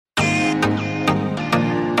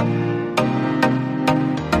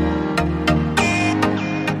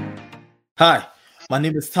Hi, my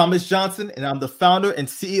name is Thomas Johnson, and I'm the founder and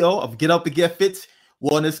CEO of Get Up and Get Fit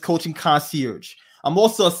Wellness Coaching Concierge. I'm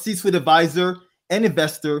also a C-suite advisor and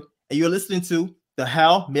investor, and you're listening to the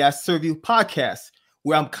How May I Serve You podcast,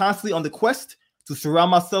 where I'm constantly on the quest to surround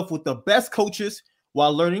myself with the best coaches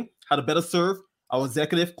while learning how to better serve our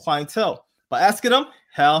executive clientele by asking them,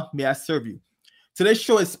 how may I serve you? Today's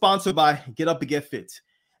show is sponsored by Get Up and Get Fit.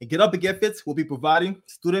 And Get Up and Get Fit will be providing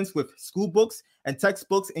students with school books and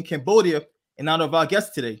textbooks in Cambodia in honor of our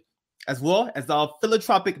guest today, as well as our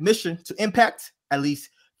philanthropic mission to impact at least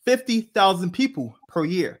 50,000 people per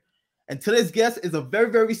year. And today's guest is a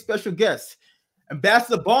very, very special guest.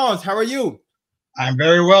 Ambassador Barnes, how are you? I'm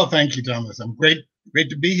very well, thank you, Thomas. I'm great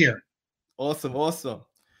to be here. Awesome.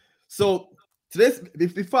 So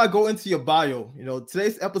before I go into your bio,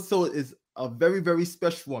 today's episode is a very, very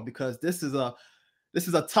special one because this is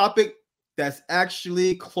a topic that's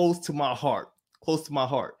actually close to my heart.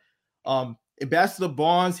 Ambassador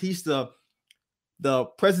Barnes, he's the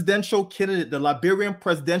presidential candidate, the Liberian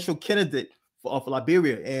presidential candidate of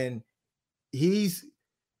Liberia, and he's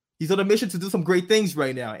on a mission to do some great things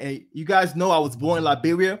right now. And you guys know I was born in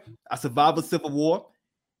Liberia. I survived the Civil War,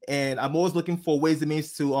 and I'm always looking for ways and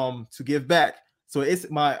means to give back. So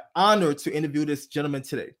it's my honor to interview this gentleman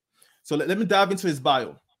today. So let me dive into his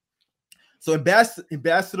bio. So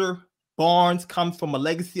Ambassador Barnes comes from a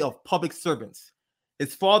legacy of public servants.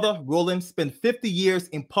 His father, Roland, spent 50 years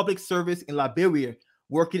in public service in Liberia,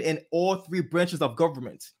 working in all three branches of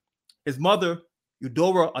government. His mother,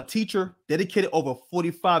 Eudora, a teacher, dedicated over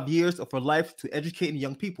 45 years of her life to educating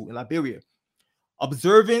young people in Liberia.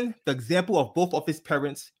 Observing the example of both of his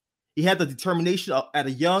parents, he had the determination at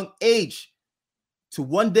a young age to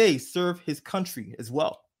one day serve his country as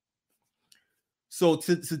well. So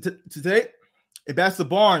today, Ambassador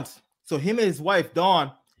Barnes, so him and his wife,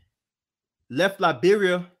 Dawn, left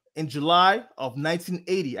Liberia in July of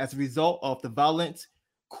 1980 as a result of the violent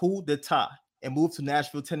coup d'etat and moved to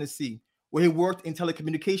Nashville, Tennessee, where he worked in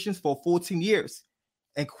telecommunications for 14 years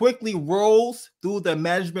and quickly rose through the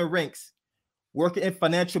management ranks, working in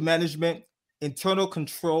financial management, internal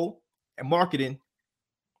control, and marketing.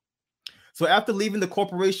 So after leaving the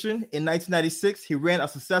corporation in 1996, he ran a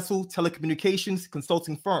successful telecommunications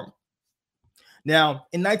consulting firm. Now,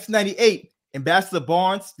 in 1998, Ambassador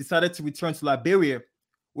Barnes decided to return to Liberia,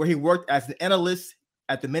 where he worked as an analyst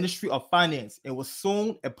at the Ministry of Finance and was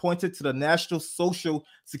soon appointed to the National Social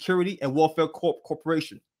Security and Welfare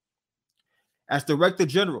Corporation as Director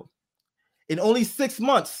General. In only 6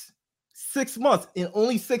 months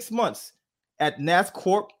at NAS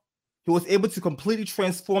Corp, he was able to completely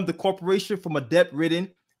transform the corporation from a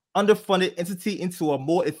debt-ridden, underfunded entity into a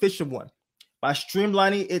more efficient one by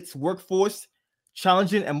streamlining its workforce,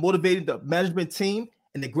 challenging and motivating the management team,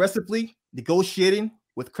 and aggressively negotiating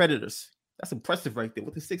with creditors. That's impressive right there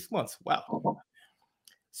within 6 months. Wow.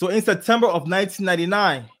 So in September of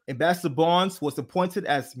 1999, Ambassador Barnes was appointed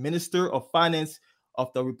as Minister of Finance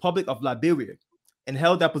of the Republic of Liberia and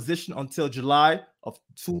held that position until July of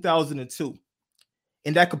 2002.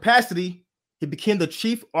 In that capacity, he became the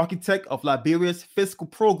chief architect of Liberia's fiscal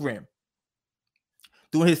program.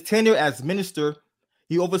 During his tenure as minister,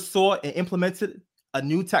 he oversaw and implemented a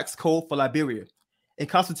new tax code for Liberia in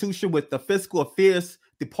consultation with the Fiscal Affairs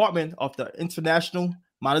Department of the International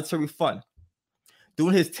Monetary Fund.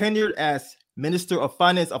 During his tenure as Minister of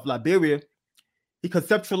Finance of Liberia, he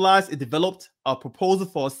conceptualized and developed a proposal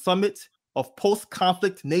for a summit of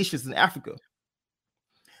post-conflict nations in Africa.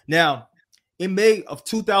 Now, in May of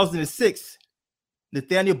 2006,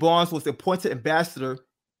 Nathaniel Barnes was appointed ambassador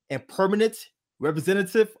and permanent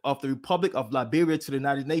representative of the Republic of Liberia to the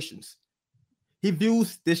United Nations. He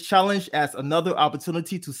views this challenge as another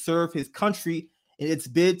opportunity to serve his country in its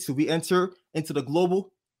bid to re-enter into the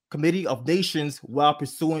Global Committee of Nations while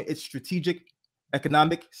pursuing its strategic,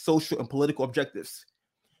 economic, social, and political objectives.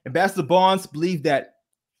 Ambassador Barnes believed that,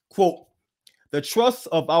 quote, the trust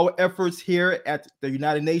of our efforts here at the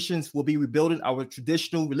United Nations will be rebuilding our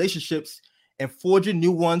traditional relationships and forging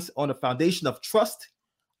new ones on a foundation of trust,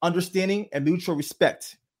 understanding, and mutual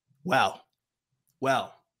respect. Wow.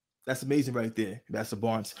 That's amazing right there, Ambassador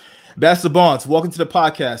Barnes. Ambassador Barnes, welcome to the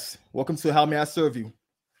podcast. Welcome to How May I Serve You?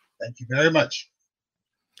 Thank you very much.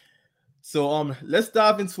 So let's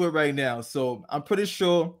dive into it right now. So I'm pretty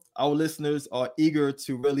sure our listeners are eager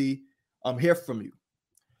to really hear from you.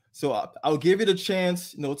 So I'll give you the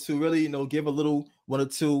chance, to really, give a little 1 or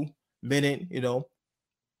 2 minute,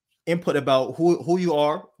 input about who you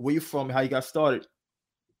are, where you're from, how you got started.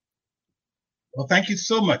 Well, thank you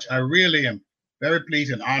so much. I really am very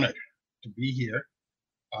pleased and honored to be here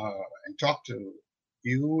and talk to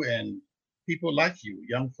you and people like you,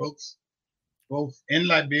 young folks both in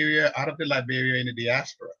Liberia, out of the Liberia, in the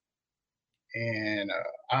diaspora. And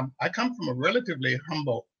I come from a relatively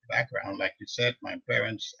humble background. Like you said, my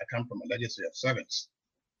parents, I come from a legacy of servants.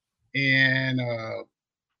 And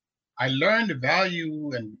I learned the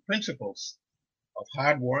value and principles of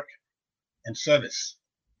hard work and service,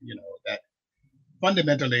 that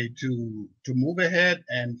fundamentally to move ahead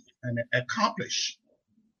and accomplish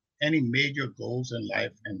any major goals in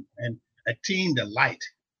life and attain the light,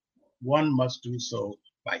 one must do so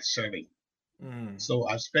by serving. So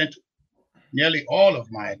I spent nearly all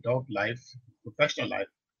of my adult life, professional life,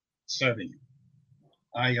 serving.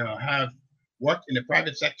 I have worked in the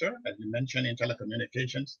private sector, as you mentioned, in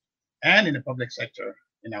telecommunications, and in the public sector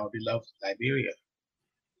in our beloved Liberia.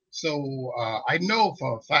 So I know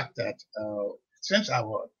for a fact that since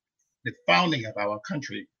the founding of our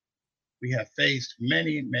country, we have faced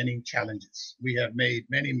many, many challenges. We have made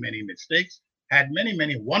many, many mistakes, had many,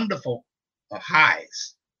 many wonderful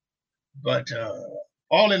highs. But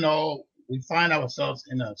all in all, we find ourselves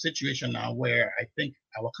in a situation now where I think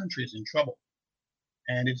our country is in trouble.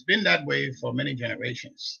 And it's been that way for many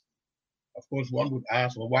generations. Of course, one would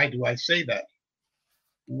ask, well, why do I say that?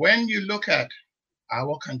 When you look at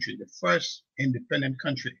our country, the first independent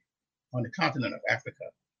country on the continent of Africa,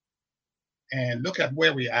 and look at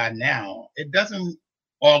where we are now, it doesn't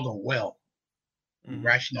all go well.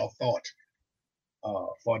 Rational thought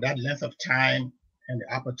for that length of time and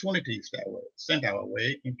the opportunities that were sent our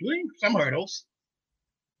way, including some hurdles,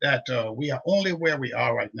 that we are only where we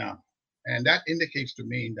are right now. And that indicates to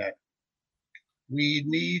me that we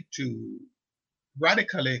need to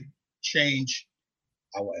radically change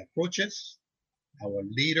our approaches, our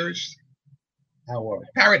leaders, our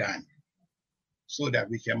paradigm, so that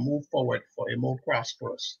we can move forward for a more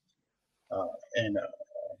prosperous and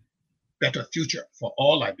better future for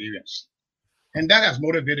all Liberians. And that has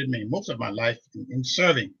motivated me most of my life in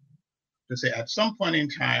serving, to say at some point in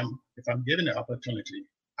time, if I'm given the opportunity,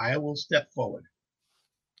 I will step forward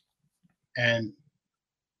and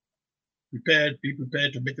be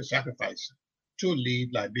prepared to make the sacrifice to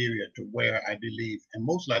lead Liberia to where I believe, and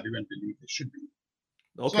most Liberians believe it should be.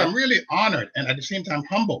 Okay. So I'm really honored and at the same time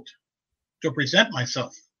humbled to present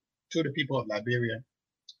myself to the people of Liberia,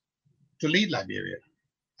 to lead Liberia.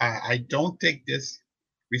 I don't take this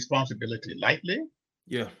responsibility lightly.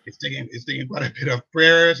 Yeah, it's taking quite a bit of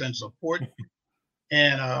prayers and support.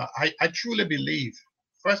 And I truly believe,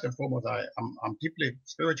 first and foremost, I'm deeply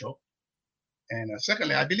spiritual. And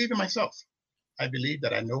secondly, I believe in myself. I believe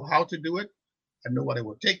that I know how to do it. I know what it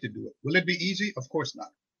will take to do it. Will it be easy? Of course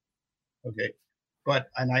not. Okay.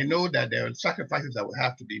 And I know that there are sacrifices that will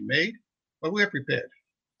have to be made, but we're prepared.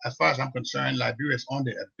 As far as I'm concerned, Liberia is on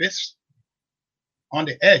the abyss, on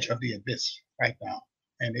the edge of the abyss right now.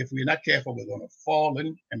 And if we're not careful, we're going to fall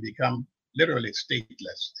in and become literally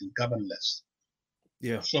stateless and governless.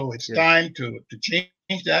 Yeah. So it's time to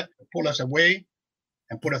change that, to pull us away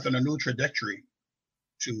and put us on a new trajectory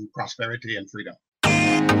to prosperity and freedom.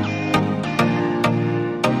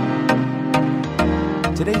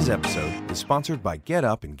 Today's episode is sponsored by Get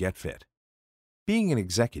Up and Get Fit. Being an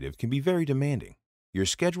executive can be very demanding. Your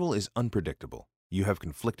schedule is unpredictable. You have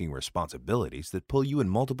conflicting responsibilities that pull you in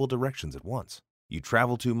multiple directions at once. You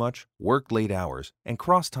travel too much, work late hours, and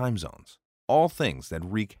cross time zones. All things that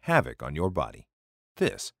wreak havoc on your body.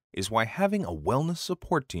 This is why having a wellness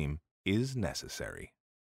support team is necessary.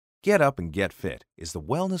 Get Up and Get Fit is the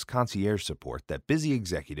wellness concierge support that busy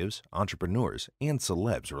executives, entrepreneurs, and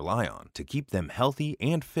celebs rely on to keep them healthy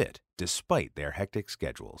and fit despite their hectic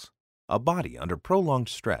schedules. A body under prolonged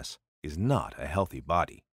stress is not a healthy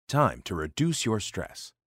body. Time to reduce your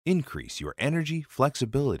stress. Increase your energy,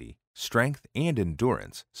 flexibility, strength, and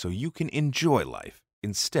endurance so you can enjoy life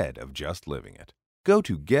instead of just living it. Go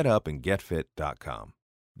to getupandgetfit.com.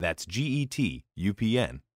 That's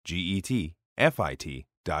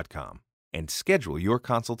GETUPNGETFIT.com and schedule your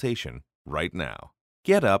consultation right now.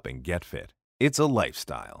 Get Up and Get Fit. It's a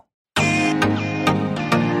lifestyle.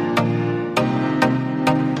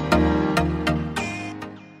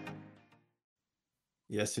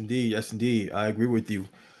 Yes, indeed. Yes, indeed. I agree with you.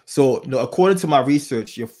 So, according to my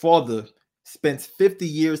research, your father spent 50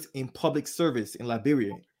 years in public service in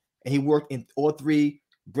Liberia, and he worked in all three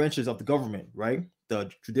branches of the government, right?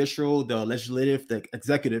 The judicial, the legislative, the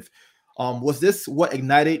executive. Was this what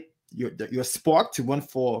ignited your spark to run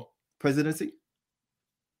for presidency?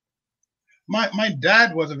 My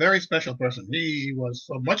dad was a very special person. He was,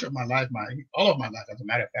 for much of my life, all of my life, as a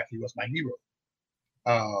matter of fact, he was my hero.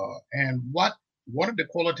 And one of the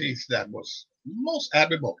qualities that was most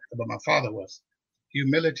admirable about my father was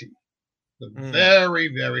humility. A very,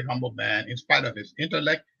 very humble man, in spite of his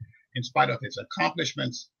intellect, in spite of his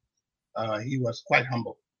accomplishments, he was quite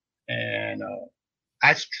humble. And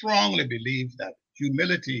I strongly believe that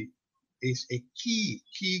humility is a key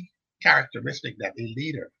characteristic that a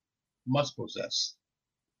leader must possess.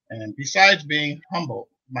 And besides being humble,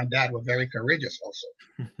 my dad was very courageous also.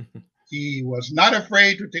 He was not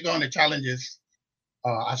afraid to take on the challenges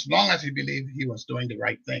as long as he believed he was doing the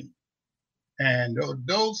right thing. And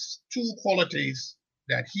those two qualities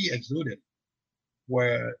that he exuded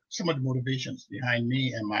were some of the motivations behind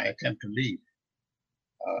me and my attempt to lead.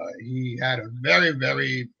 He had a very,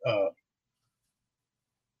 very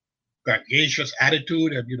gregarious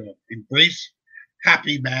attitude of, embrace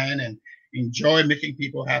happy man and enjoy making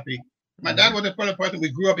people happy. My dad was the kind of person. We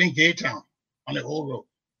grew up in Gaytown on the old road.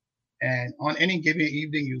 And on any given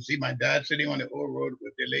evening, you see my dad sitting on the old road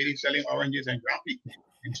with the lady selling oranges and grumpy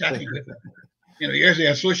and chatting with her. Here's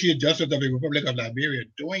the Associate Justice of the Republic of Liberia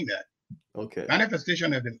doing that. Okay.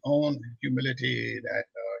 Manifestation of his own humility that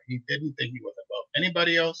he didn't think he was above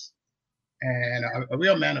anybody else, and a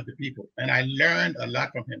real man of the people. And I learned a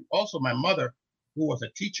lot from him. Also, my mother, who was a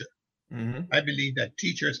teacher, I believe that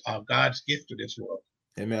teachers are God's gift to this world.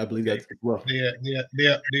 Amen. I believe that as well.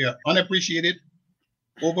 They are unappreciated,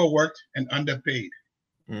 overworked, and underpaid.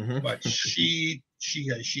 But she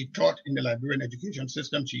taught in the Liberian education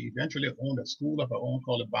system. She eventually owned a school of her own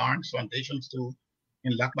called the Barnes Foundation School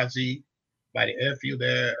in Lakbazi by the airfield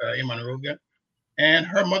there in Monrovia. And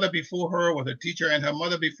her mother before her was a teacher, and her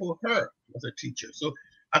mother before her was a teacher. So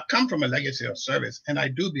I come from a legacy of service, and I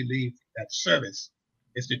do believe that service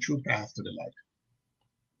is the true path to the light.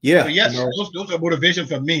 Yeah. So yes, those are motivation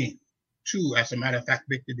for me too, as a matter of fact,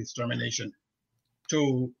 big determination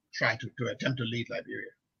to try to attempt to lead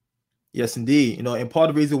Liberia. Yes, indeed. And part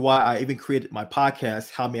of the reason why I even created my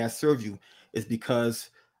podcast, How May I Serve You, is because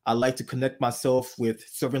I like to connect myself with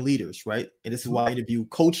servant leaders, right? And this is why I interview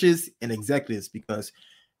coaches and executives, because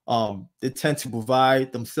they tend to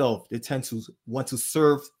provide themselves. They tend to want to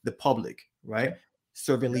serve the public, right?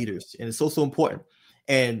 Servant leaders. And it's also important.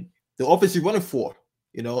 And the office you're running for,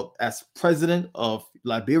 as president of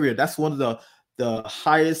Liberia, that's one of the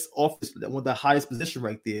highest office, one of the highest position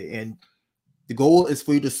right there. And the goal is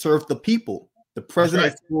for you to serve the people. The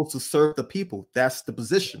president is supposed to serve the people. That's the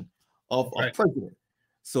position of president.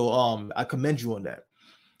 So I commend you on that.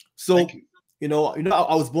 So I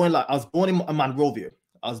was born in Monrovia.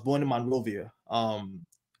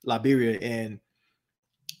 Liberia, and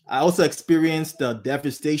I also experienced the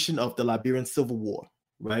devastation of the Liberian Civil War,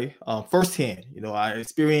 right? Firsthand. I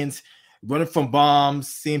experienced running from bombs,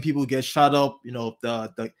 seeing people get shot up.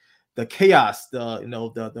 The chaos,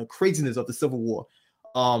 the craziness of the Civil War.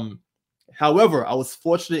 However, I was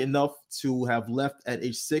fortunate enough to have left at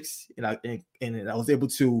age 6, and I was able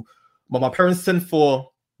to. My parents sent for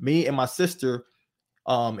me and my sister,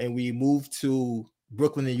 and we moved to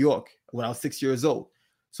Brooklyn, New York, when I was 6 years old.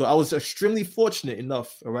 So I was extremely fortunate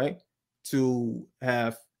enough, all right, to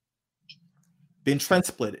have been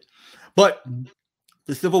transplanted. But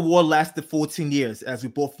the Civil War lasted 14 years, as we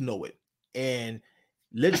both know it, and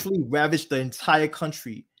literally ravaged the entire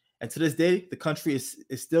country. And to this day, the country is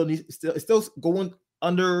still going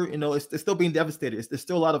under, it's still being devastated. There's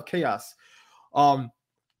still a lot of chaos.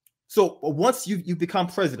 So once you become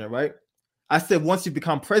president, right? I said once you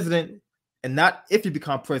become president, and not if you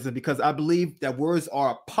become president, because I believe that words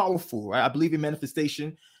are powerful, right? I believe in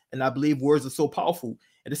manifestation, and I believe words are so powerful.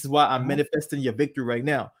 And this is why I'm manifesting your victory right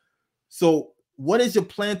now. So what is your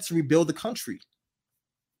plan to rebuild the country?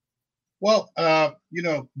 Well,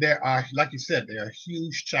 there are, like you said, there are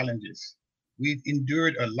huge challenges. We've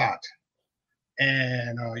endured a lot.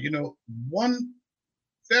 And, one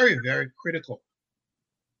very, very critical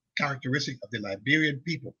characteristic of the Liberian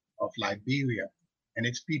people, of Liberia and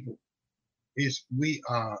its people, is we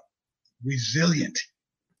are resilient.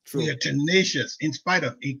 True. We are tenacious. In spite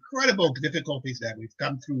of incredible difficulties that we've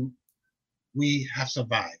come through, we have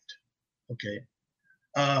survived. Okay.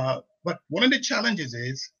 But one of the challenges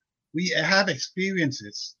is we have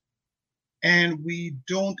experiences and we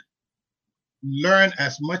don't learn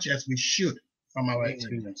as much as we should from our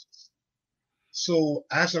experiences. So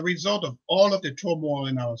as a result of all of the turmoil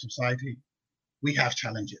in our society, we have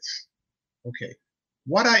challenges. Okay.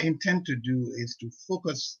 What I intend to do is to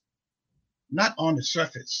focus not on the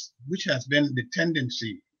surface, which has been the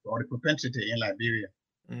tendency or the propensity in Liberia.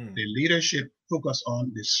 The leadership focus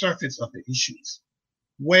on the surface of the issues,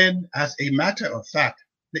 when, as a matter of fact,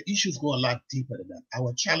 the issues go a lot deeper than that.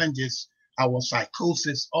 Our challenges, our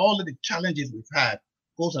psychosis, all of the challenges we've had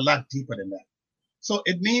goes a lot deeper than that. So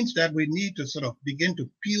it means that we need to sort of begin to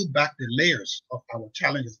peel back the layers of our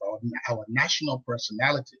challenges, our national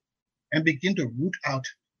personality, and begin to root out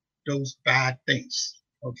those bad things,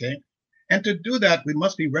 okay? And to do that, we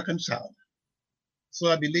must be reconciled.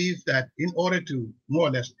 So I believe that in order to more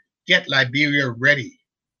or less get Liberia ready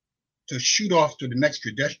to shoot off to the next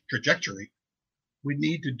trajectory, we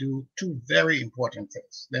need to do two very important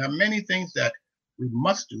things. There are many things that we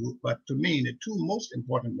must do, but to me, the two most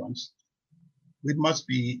important ones, we must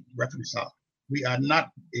be reconciled. We are not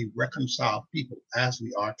a reconciled people as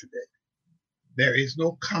we are today. There is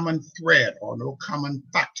no common thread or no common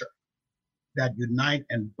factor that unites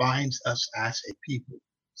and binds us as a people.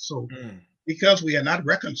 So because we are not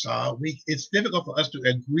reconciled, it's difficult for us to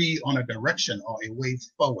agree on a direction or a way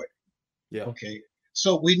forward. Yeah. Okay.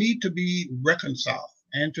 So we need to be reconciled.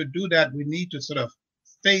 And to do that, we need to sort of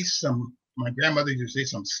face some, my grandmother used to say,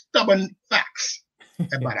 some stubborn facts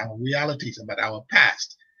about our realities, about our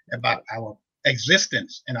past, about our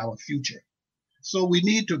existence and our future. So we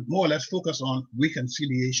need to more or less focus on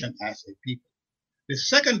reconciliation as a people. The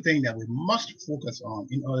second thing that we must focus on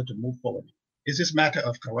in order to move forward is this matter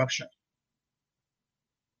of corruption.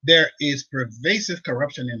 There is pervasive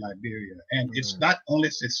corruption in Liberia, and it's not only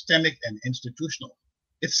systemic and institutional,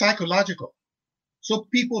 it's psychological. So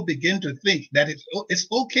people begin to think that it's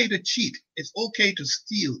okay to cheat, it's okay to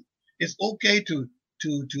steal, it's okay to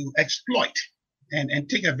exploit and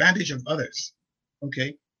take advantage of others,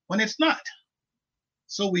 okay, when it's not.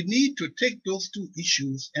 So we need to take those two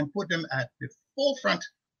issues and put them at the forefront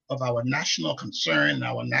of our national concern,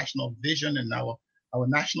 our national vision, and our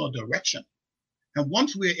national direction. And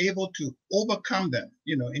once we're able to overcome them,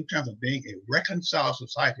 you know, in terms of being a reconciled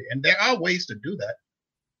society, and there are ways to do that,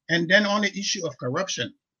 and then on the issue of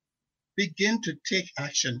corruption, begin to take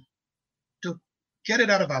action to get it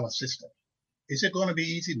out of our system. Is it going to be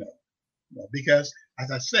easy? No. No, because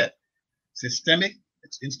as I said, systemic,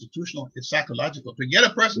 it's institutional, it's psychological. To get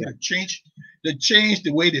a person to change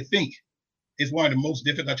the way they think is one of the most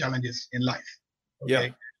difficult challenges in life. Okay.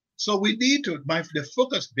 Yeah. So we need to, the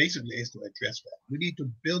focus basically is to address that. We need to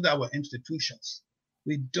build our institutions.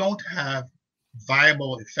 We don't have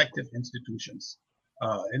viable, effective institutions.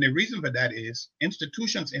 And the reason for that is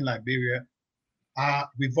institutions in Liberia are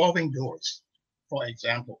revolving doors. For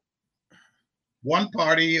example, one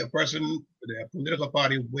party, a person, the political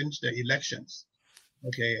party wins the elections,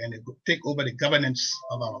 okay, and they take over the governance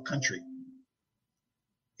of our country.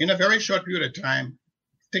 In a very short period of time,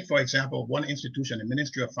 take, for example, one institution, the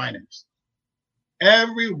Ministry of Finance.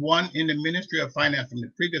 Everyone in the Ministry of Finance from the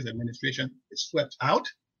previous administration is swept out,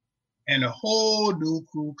 and a whole new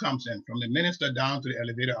crew comes in, from the minister down to the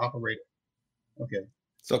elevator operator. Okay.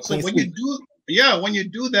 So when you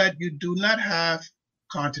do that, you do not have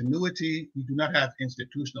continuity, you do not have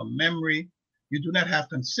institutional memory, you do not have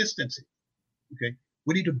consistency. Okay.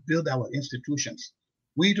 We need to build our institutions.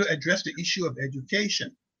 We need to address the issue of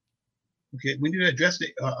education. Okay, we need to address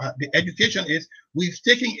the education is we've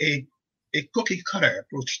taken a cookie cutter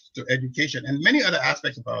approach to education and many other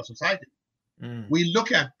aspects of our society. We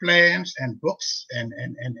look at plans and books and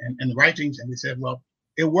writings, and we said, well,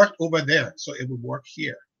 it worked over there, so it will work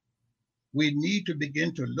here. We need to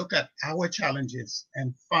begin to look at our challenges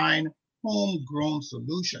and find homegrown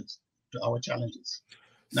solutions to our challenges.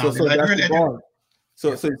 Now,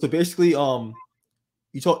 so basically,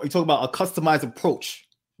 you talk about a customized approach.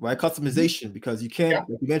 Right, customization, because you can't,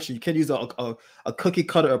 like you mentioned, you can't use a cookie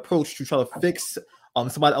cutter approach to try to fix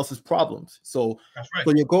somebody else's problems. So, that's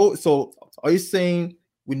right. So are you saying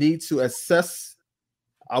we need to assess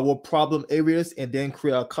our problem areas and then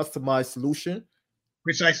create a customized solution?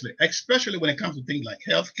 Precisely, especially when it comes to things like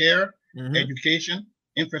healthcare, education,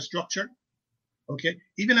 infrastructure. Okay,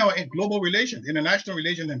 even our global relations, international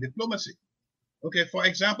relations, and diplomacy. Okay, for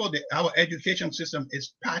example, our education system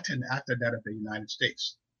is patterned after that of the United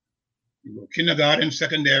States. You know, kindergarten,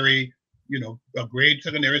 secondary, you know, a grade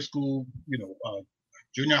secondary school, you know,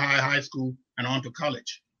 junior high, high school, and on to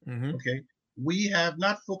college. Okay, we have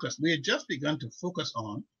not focused. We have just begun to focus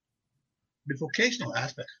on the vocational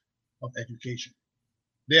aspect of education.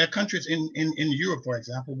 There are countries in Europe, for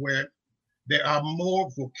example, where there are more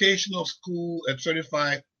vocational school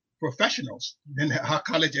certified professionals than there are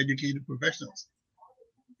college educated professionals.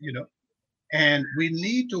 You know, and we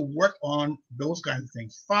need to work on those kinds of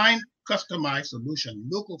things. Find customized solutions,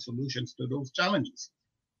 local solutions to those challenges.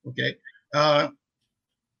 Okay. The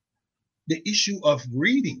issue of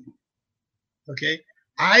reading. Okay.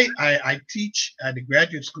 I teach at the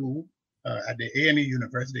graduate school at the AME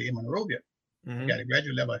University in Monrovia. At the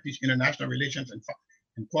graduate level, I teach international relations and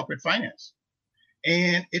corporate finance.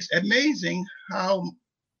 And it's amazing how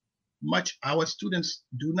much our students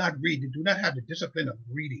do not read. They do not have the discipline of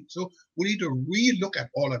reading. So we need to relook at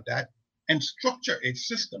all of that and structure a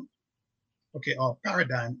system okay, or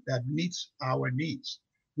paradigm that meets our needs.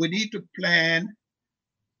 We need to plan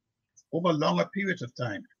over longer periods of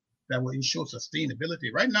time that will ensure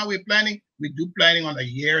sustainability. Right now, we do planning on a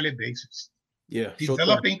yearly basis. Yeah.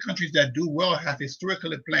 Developing countries that do well have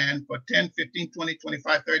historically planned for 10, 15, 20,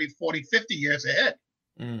 25, 30, 40, 50 years ahead.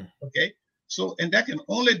 Okay. So, and that can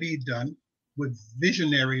only be done with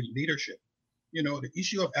visionary leadership. You know, the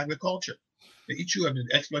issue of agriculture, the issue of the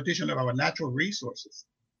exploitation of our natural resources.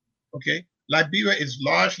 Okay. Liberia is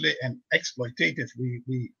largely an exploitative.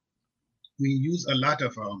 We use a lot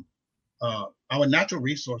of our natural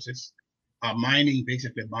resources are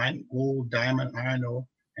basically mining gold, diamond, iron ore,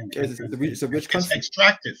 and it's a rich country. It's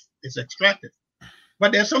extractive. It's extractive.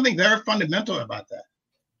 But there's something very fundamental about that.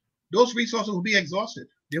 Those resources will be exhausted.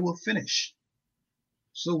 They will finish.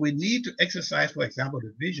 So we need to exercise, for example,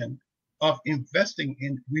 the vision of investing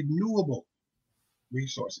in renewable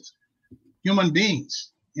resources. Human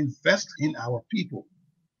beings invest in our people,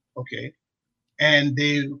 okay? And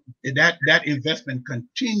that investment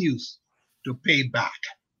continues to pay back,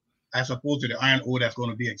 as opposed to the iron ore that's going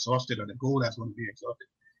to be exhausted or the gold that's going to be exhausted.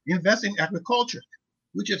 Invest in agriculture,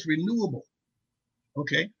 which is renewable,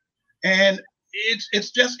 okay? And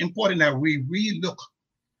it's just important that we relook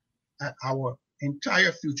at our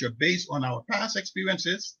entire future based on our past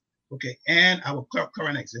experiences, okay, and our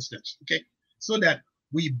current existence, okay? So that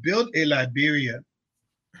we build a Liberia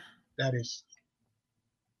that is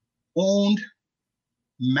owned,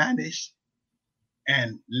 managed,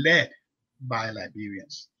 and led by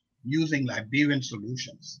Liberians using Liberian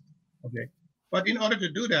solutions, okay? But in order to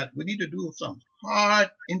do that, we need to do some hard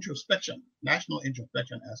introspection, national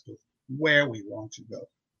introspection as to where we want to go.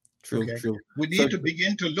 True, okay? true. We need to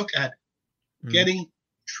begin to look at getting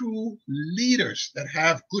true leaders that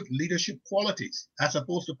have good leadership qualities as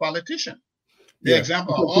opposed to politicians. The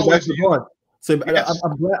example I always use. So yes.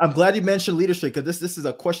 I'm glad you mentioned leadership, because this is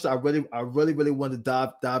a question I really want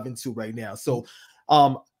to dive into right now. So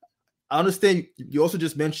I understand you also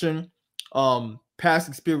just mentioned past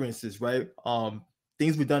experiences, right?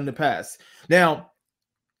 Things we've done in the past. Now,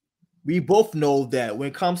 we both know that when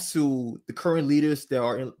it comes to the current leaders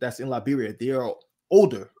that's in Liberia, they are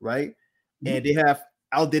older, right? And they have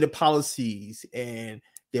outdated policies, and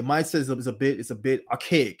their mindset is a bit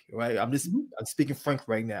archaic, right? I'm speaking frank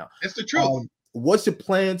right now. It's the truth. What's your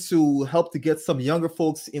plan to help to get some younger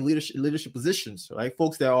folks in leadership positions, right?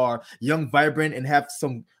 Folks that are young, vibrant, and have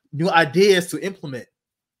some new ideas to implement?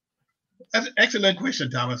 That's an excellent question,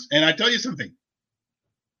 Thomas. And I tell you something.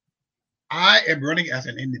 I am running as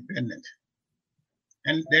an independent.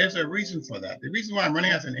 And there's a reason for that. The reason why I'm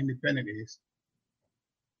running as an independent is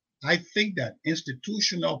I think that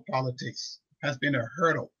institutional politics has been a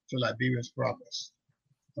hurdle to Liberia's progress.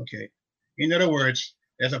 Okay. In other words,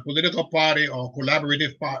 there's a political party or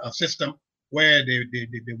collaborative system where they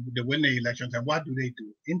win the elections. And what do?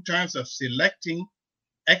 In terms of selecting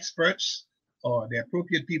experts or the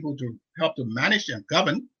appropriate people to help to manage and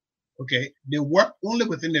govern, okay, they work only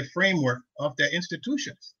within the framework of their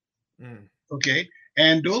institutions. Okay.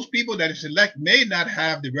 And those people that they select may not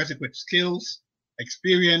have the requisite skills,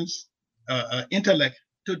 experience, intellect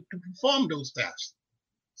to perform those tasks.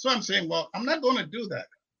 So I'm saying, well, I'm not going to do that.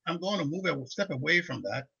 I'm going to move a step away from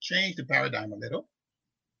that, change the paradigm a little.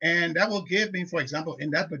 And that will give me, for example,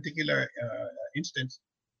 in that particular instance,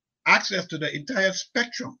 access to the entire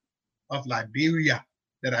spectrum of Liberia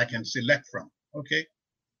that I can select from, okay?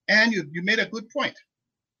 And you made a good point.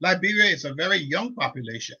 Liberia is a very young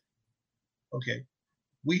population, okay?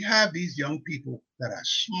 We have these young people that are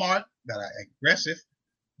smart, that are aggressive,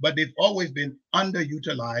 but they've always been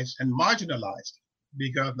underutilized and marginalized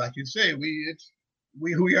because, like you say,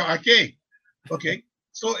 we are archaic, okay?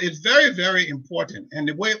 So it's very, very important. And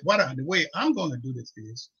the way I'm going to do this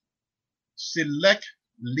is select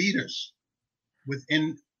leaders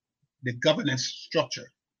within the governance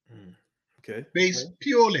structure, okay, based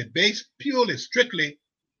purely, strictly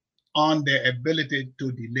on their ability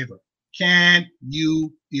to deliver. Can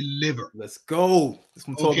you deliver? Let's go. That's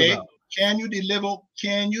what I'm talking about. Can you deliver?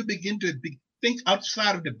 Can you begin to think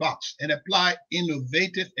outside of the box and apply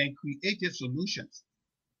innovative and creative solutions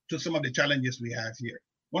to some of the challenges we have here?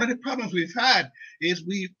 One of the problems we've had is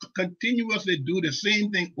we continuously do the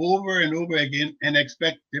same thing over and over again and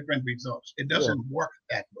expect different results. It doesn't work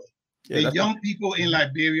that way. The young people in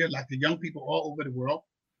Liberia, like the young people all over the world,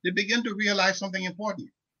 they begin to realize something important.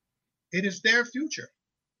 It is their future.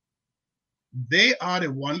 They are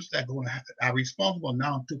the ones that are responsible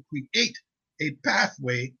now to create a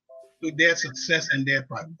pathway to their success and their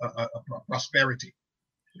prosperity.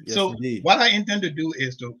 Yes, so indeed. What I intend to do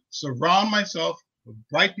is to surround myself with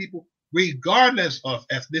bright people regardless of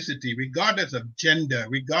ethnicity, regardless of gender,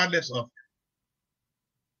 regardless of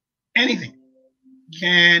anything.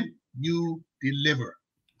 Can you deliver?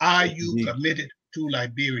 Are you committed to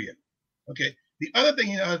Liberia? Okay. The other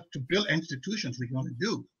thing to build institutions we're going to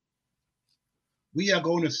do, we are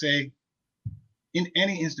going to say in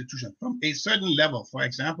any institution from a certain level, for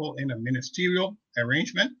example, in a ministerial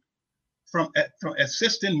arrangement, from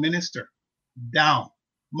assistant minister down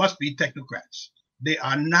must be technocrats. They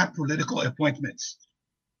are not political appointments.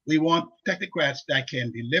 We want technocrats that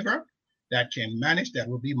can deliver, that can manage, that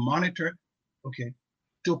will be monitored, okay,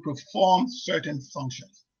 to perform certain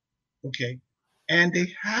functions, okay? And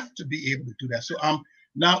they have to be able to do that. So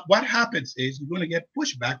now what happens is you're going to get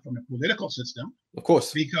pushback from the political system. Of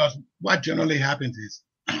course. Because what generally happens is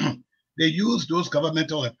they use those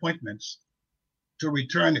governmental appointments to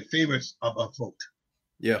return the favors of a vote.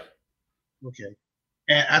 Yeah. Okay.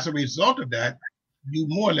 And as a result of that, you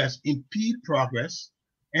more or less impede progress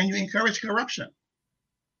and you encourage corruption.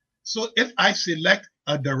 So if I select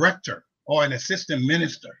a director or an assistant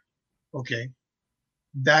minister, okay,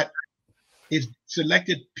 that is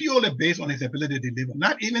selected purely based on his ability to deliver,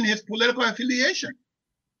 not even his political affiliation.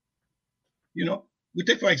 You know, we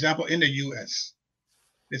take, for example, in the US,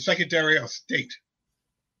 the Secretary of State,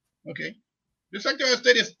 okay? The Secretary of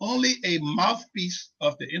State is only a mouthpiece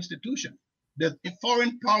of the institution. The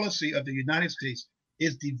foreign policy of the United States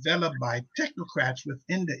is developed by technocrats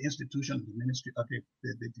within the institution of the Ministry of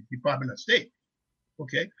the Department of State,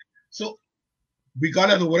 okay? So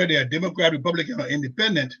regardless of whether they are Democrat, Republican, or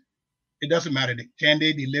independent, it doesn't matter. Can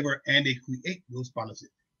they deliver and they create those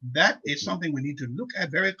policies? That is something we need to look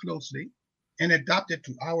at very closely and adapt it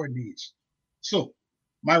to our needs. So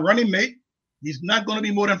my running mate, he's not going to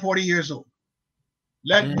be more than 40 years old.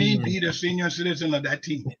 Let me be the senior citizen of that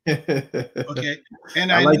team. Okay.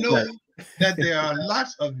 And I know that there are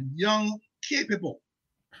lots of young, capable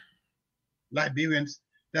Liberians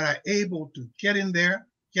that are able to get in there,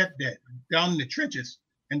 get that down in the trenches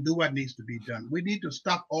and do what needs to be done. We need to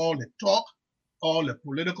stop all the talk, all the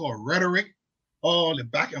political rhetoric, all the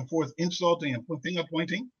back and forth insulting and finger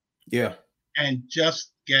pointing. Yeah. And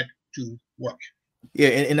just get to work. Yeah,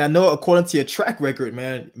 and I know according to your track record,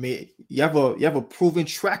 man, I mean, you have a proven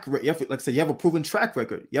track record. Like I said, you have a proven track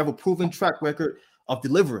record. You have a proven track record of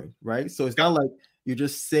delivering, right? So it's not like you're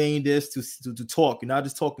just saying this to talk. You're not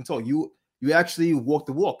just talking talk. You actually walk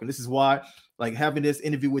the walk, and this is why, like, having this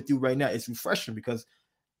interview with you right now is refreshing because,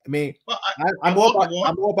 I mean, I'm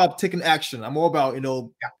more about taking action. I'm more about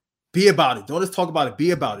be about it. Don't just talk about it.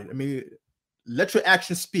 Be about it. I mean, let your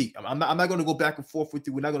actions speak. I'm not going to go back and forth with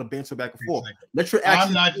you. We're not going to banter back and forth. Let your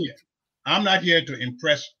actions speak. I'm not here to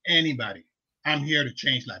impress anybody. I'm here to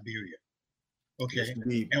change Liberia. Okay.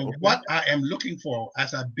 Yes, and what I am looking for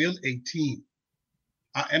as I build a team,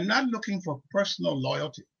 I am not looking for personal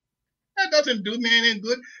loyalty. That doesn't do me any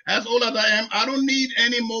good. As old as I am, I don't need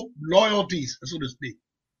any more loyalties, so to speak.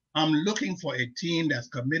 I'm looking for a team that's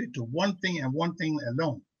committed to one thing and one thing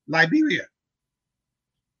alone, Liberia.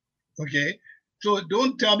 Okay. So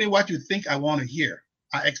don't tell me what you think I want to hear.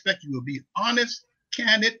 I expect you will be honest,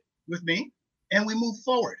 candid with me, and we move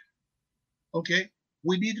forward. Okay?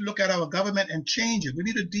 We need to look at our government and change it. We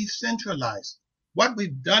need to decentralize. What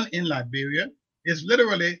we've done in Liberia is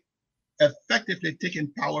literally effectively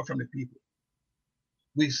taking power from the people.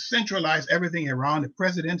 We centralize everything around the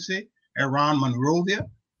presidency, around Monrovia,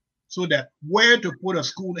 so that where to put a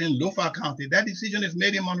school in Lofa County, that decision is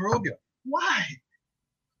made in Monrovia. Why?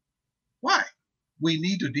 Why? We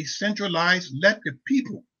need to decentralize, let the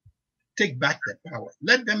people take back that power.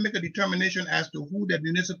 Let them make a determination as to who the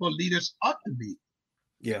municipal leaders ought to be.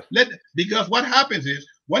 Yeah. Because what happens is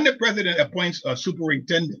when the president appoints a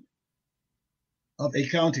superintendent of a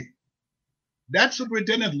county, that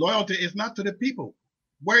superintendent's loyalty is not to the people.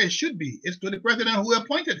 Where it should be, it's to the president who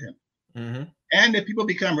appointed him. Mm-hmm. And the people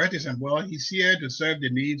become reticent. Well, he's here to serve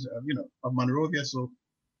the needs of, of Monrovia, so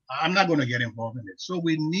I'm not going to get involved in it. So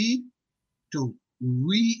we need to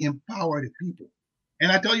re-empower the people.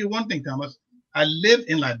 And I tell you one thing, Thomas, I live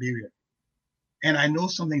in Liberia, and I know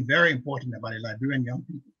something very important about the Liberian young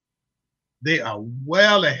people. They are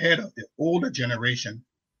well ahead of the older generation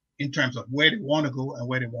in terms of where they want to go and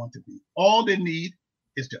where they want to be. All they need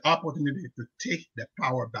is the opportunity to take their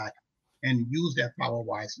power back and use that power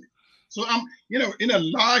wisely. So I'm, in a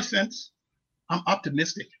large sense, I'm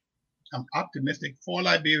optimistic. I'm optimistic for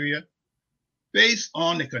Liberia based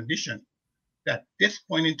on the condition that at this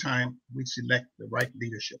point in time, we select the right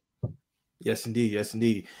leadership. Yes, indeed. Yes,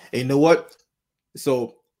 indeed. And you know what?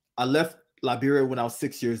 So I left Liberia when I was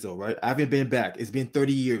 6 years old, right? I haven't been back. It's been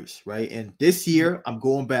 30 years, right? And this year I'm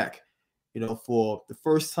going back. for the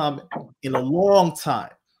first time in a long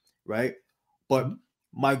time, right? But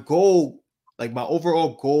my goal, like my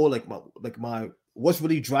overall goal, like my what's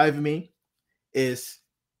really driving me is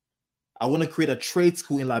I want to create a trade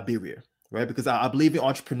school in Liberia, right? Because I believe in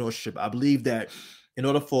entrepreneurship. I believe that in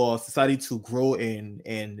order for society to grow and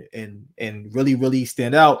really, really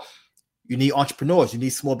stand out, you need entrepreneurs, you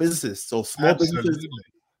need small businesses. So small businesses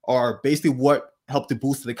are basically what help to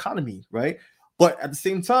boost the economy, right? But at the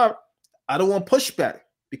same time, I don't want pushback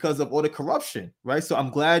because of all the corruption, right? So I'm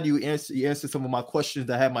glad you answered some of my questions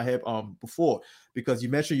that I had in my head before, because you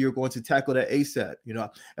mentioned you're going to tackle that ASAP,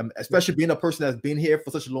 especially being a person that's been here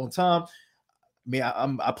for such a long time. I mean,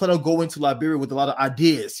 I plan on going to Liberia with a lot of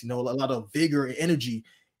ideas, a lot of vigor and energy,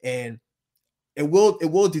 and it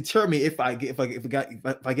will deter me if I get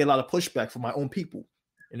a lot of pushback from my own people.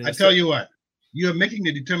 I tell you what, you're making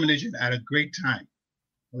the determination at a great time,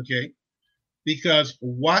 okay? Because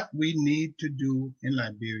what we need to do in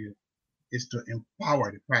Liberia is to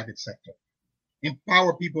empower the private sector,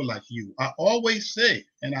 empower people like you. I always say,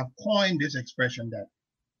 and I've coined this expression, that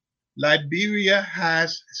Liberia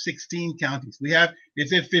has 16 counties. They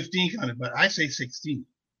say 15 counties, but I say 16.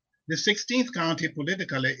 The 16th county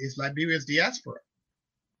politically is Liberia's diaspora,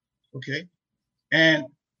 okay? And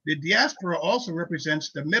the diaspora also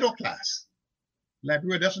represents the middle class.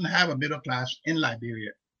 Liberia doesn't have a middle class in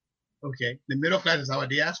Liberia, okay? The middle class is our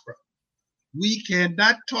diaspora. We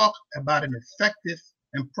cannot talk about an effective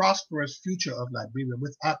and prosperous future of Liberia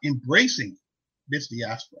without embracing this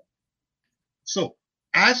diaspora. So,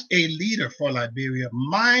 as a leader for Liberia,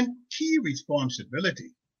 my key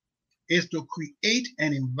responsibility is to create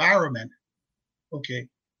an environment, okay,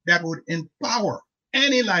 that would empower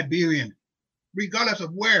any Liberian, regardless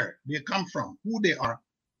of where they come from, who they are,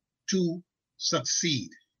 to succeed,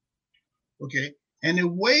 okay? And a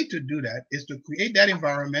way to do that is to create that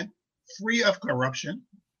environment free of corruption,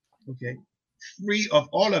 okay, free of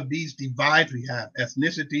all of these divides we have,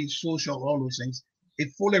 ethnicity, social, all those things, a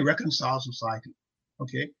fully reconciled society,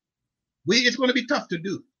 okay? It's going to be tough to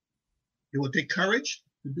do. It will take courage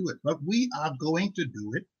to do it, but we are going to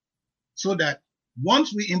do it so that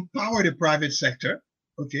once we empower the private sector,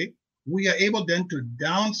 okay, we are able then to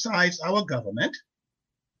downsize our government,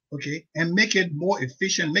 okay, and make it more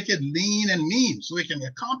efficient, make it lean and mean so it can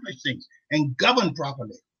accomplish things and govern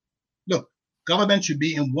properly. Look, government should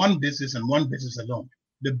be in one business and one business alone,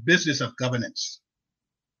 the business of governance.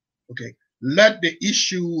 Okay, let the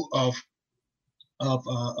issue of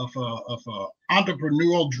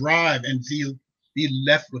entrepreneurial drive and zeal be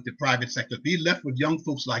left with the private sector, be left with young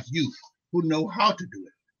folks like you who know how to do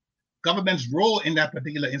it. Government's role in that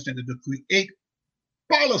particular instance is to create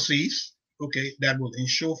policies, okay, that will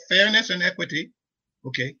ensure fairness and equity,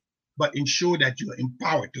 okay, but ensure that you are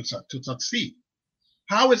empowered to succeed.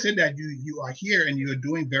 How is it that you are here and you are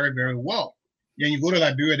doing very, very well? Then you go to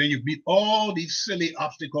Liberia, then you meet all these silly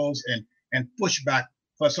obstacles and pushback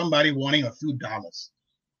for somebody wanting a few dollars.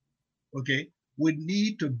 Okay, we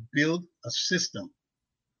need to build a system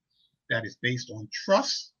that is based on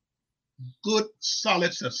trust, good,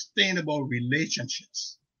 solid, sustainable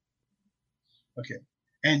relationships. Okay,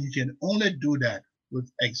 and you can only do that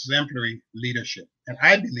with exemplary leadership. And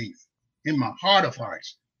I believe in my heart of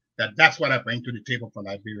hearts that that's what I bring to the table for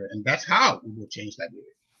Liberia, and that's how we will change Liberia.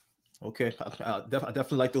 Okay, I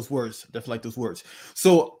definitely like those words. Definitely like those words.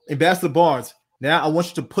 So, Ambassador Barnes, now I want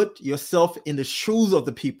you to put yourself in the shoes of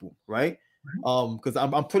the people, right? Because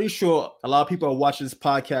I'm pretty sure a lot of people are watching this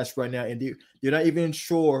podcast right now, and they're not even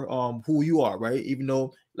sure who you are, right? Even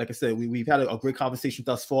though, like I said, we've had a great conversation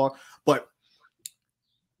thus far. But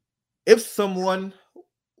if someone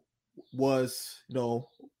was,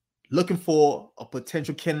 looking for a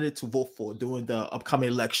potential candidate to vote for during the upcoming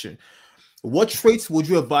election, what traits would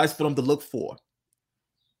you advise for them to look for?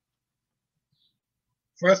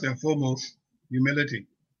 First and foremost, humility.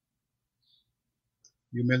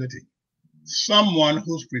 Humility. Someone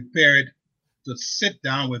who's prepared to sit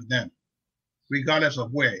down with them, regardless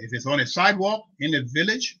of where. If it's on a sidewalk, in a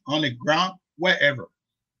village, on the ground, wherever,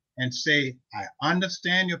 and say, I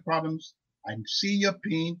understand your problems. I see your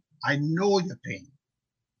pain. I know your pain.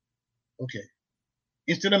 Okay.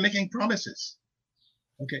 Instead of making promises.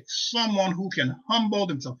 Okay. Someone who can humble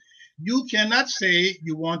themselves. You cannot say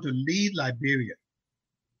you want to lead Liberia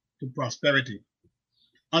to prosperity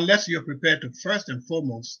unless you're prepared to first and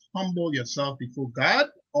foremost humble yourself before God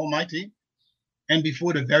Almighty and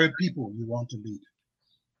before the very people you want to lead.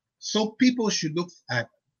 So people should look at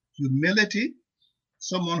humility,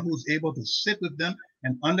 someone who's able to sit with them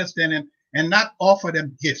and understand them and not offer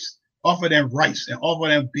them gifts, offer them rice and offer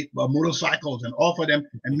them motorcycles and offer them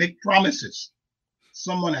and make promises.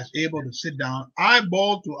 someone that's able to sit down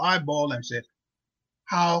eyeball to eyeball and say,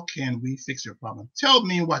 how can we fix your problem? Tell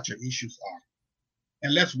me what your issues are,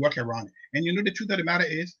 and let's work around it. And you know, the truth of the matter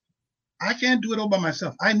is, I can't do it all by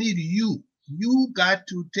myself. I need you. You got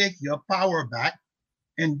to take your power back,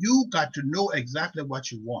 and you got to know exactly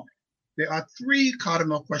what you want. There are 3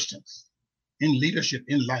 cardinal questions in leadership,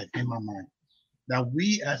 in life, in my mind, that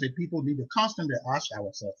we as a people need to constantly ask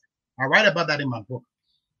ourselves. I write about that in my book.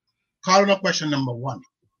 Cardinal question number 1,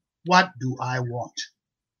 what do I want?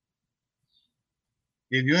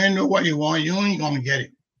 If you ain't know what you want, you ain't gonna get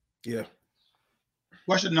it. Yeah.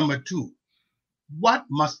 Question number 2, what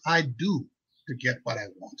must I do to get what I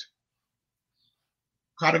want?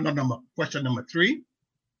 Question number 3,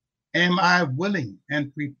 am I willing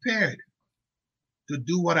and prepared to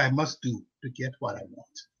do what I must do to get what I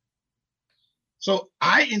want? So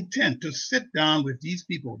I intend to sit down with these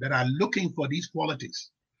people that are looking for these qualities.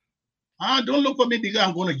 Don't look for me because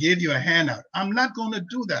I'm going to give you a handout. I'm not going to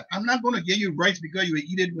do that. I'm not going to give you rice because you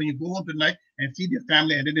eat it when you go home tonight and feed your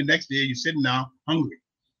family, and then the next day you're sitting down hungry.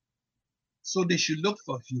 So they should look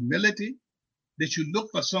for humility. They should look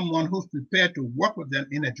for someone who's prepared to work with them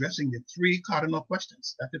in addressing the 3 cardinal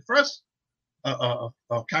questions. That's the first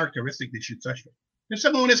characteristic they should touch with. The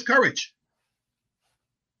second one is courage.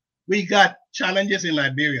 We got challenges in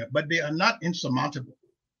Liberia, but they are not insurmountable.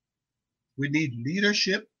 We need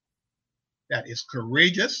leadership that is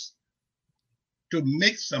courageous to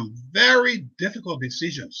make some very difficult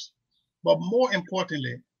decisions, but more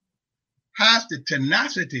importantly, has the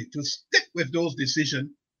tenacity to stick with those decisions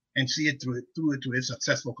and see it through to a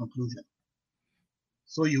successful conclusion.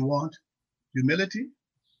 So you want humility,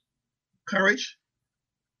 courage,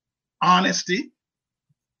 honesty,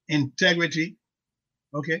 integrity.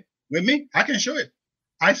 Okay, with me, I can show it.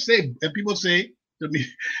 I say, and people say to me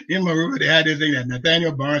in Maruba, they had this thing that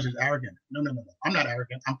Nathaniel Barnes is arrogant. No. I'm not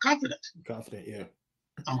arrogant. I'm confident. Confident, yeah.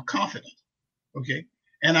 I'm confident. Okay.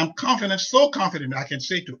 And I'm confident, so confident that I can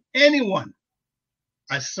say to anyone,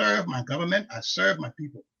 I serve my government, I serve my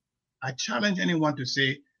people. I challenge anyone to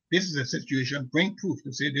say, this is a situation, bring proof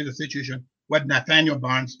to say there's a situation where Nathaniel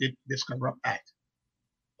Barnes did this corrupt act,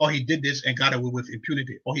 or he did this and got away with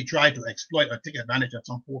impunity, or he tried to exploit or take advantage of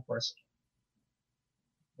some poor person.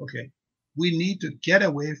 Okay. We need to get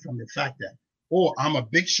away from the fact that, oh, I'm a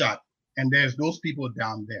big shot and there's those people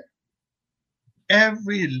down there.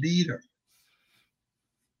 Every leader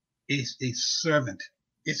is a servant,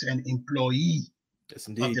 it's an employee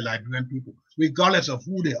of the Liberian people, regardless of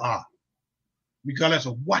who they are, regardless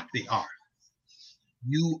of what they are.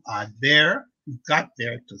 You are there, you got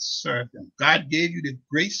there to serve them. God gave you the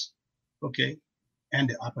grace, okay, and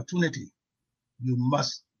the opportunity. You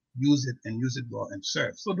must use it and use it well and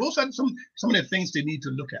serve. So those are some of the things they need to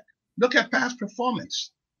look at. Look at past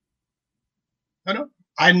performance.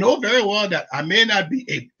 I know very well that I may not be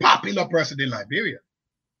a popular person in Liberia,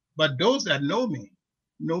 but those that know me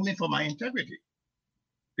for my integrity.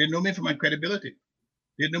 They know me for my credibility.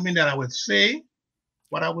 They know me that I would say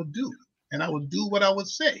what I would do, and I would do what I would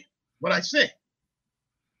say, what I say.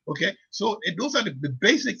 Okay, so those are the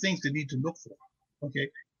basic things they need to look for. Okay,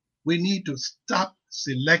 we need to stop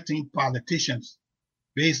selecting politicians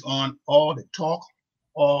based on all the talk,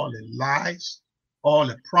 all the lies, all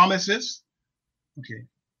the promises. Okay,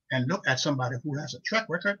 and look at somebody who has a track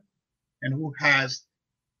record and who has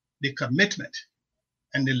the commitment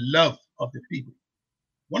and the love of the people.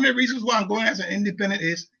 One of the reasons why I'm going as an independent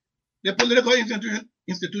is the political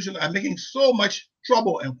institutions are making so much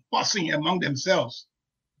trouble and fussing among themselves.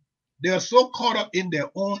 They are so caught up in their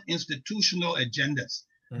own institutional agendas.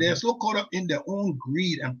 Mm-hmm. They are so caught up in their own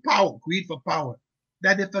greed and power, greed for power,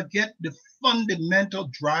 that they forget the fundamental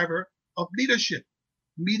driver of leadership,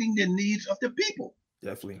 meeting the needs of the people.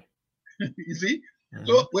 Definitely. You see? Mm-hmm.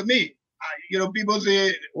 So with me, people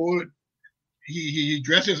say, oh, he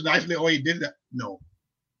dresses nicely, or he did that. No.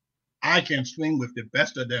 I can swing with the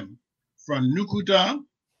best of them, from Nukuta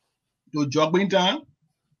to Jogbintan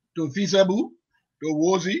to Fisabu to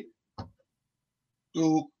Wozi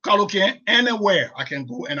to Kaloken, anywhere I can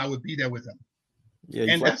go and I would be there with them. Yeah,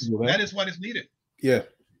 and that is what is needed. Yeah.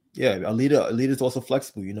 A leader is also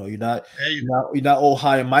flexible. You're not all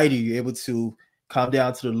high and mighty. You're able to calm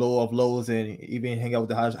down to the low of lows and even hang out with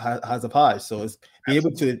the highs of highs. So it's being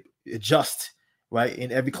able to adjust, right,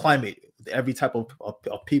 in every climate, every type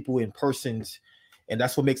of people and persons, and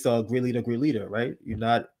that's what makes a great leader, right? You're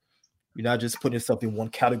not just putting yourself in one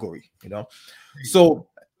category, So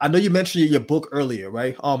I know you mentioned your book earlier,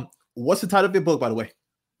 right? What's the title of your book, by the way?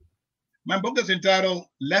 My book is entitled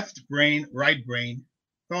Left Brain, Right Brain,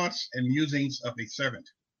 Thoughts and Musings of a Servant.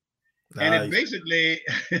 And it Nice. basically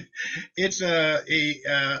it's a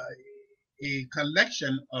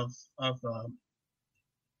collection of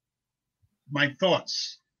my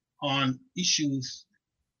thoughts on issues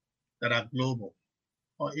that are global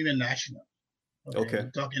or even national. Okay, Okay.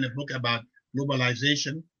 we talk in the book about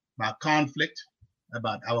globalization, about conflict,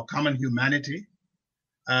 about our common humanity,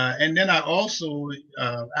 and then I also,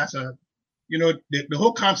 as a, the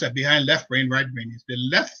whole concept behind left brain, right brain is the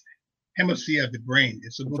left hemisphere of the brain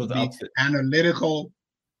is supposed So to the be opposite. analytical,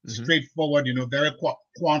 Hmm. straightforward, very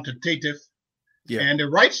quantitative, Yeah. and the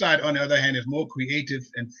right side, on the other hand, is more creative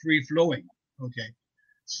and free flowing. Okay,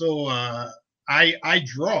 so I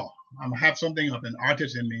draw. I have something of an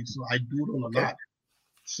artist in me, so I doodle a Okay. lot.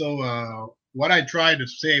 So what I tried to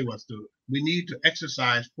say was we need to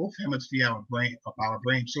exercise both hemispheres of our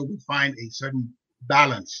brain so we find a certain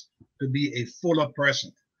balance to be a fuller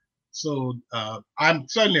person. So I'm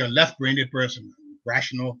certainly a left-brained person,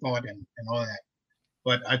 rational thought and all that.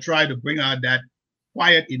 But I try to bring out that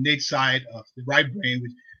quiet, innate side of the right brain.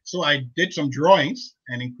 So I did some drawings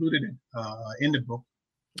and included it in the book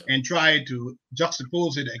and tried to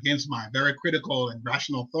juxtapose it against my very critical and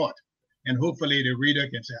rational thought. And hopefully the reader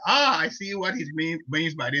can say, I see what he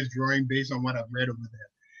means by this drawing based on what I've read over there.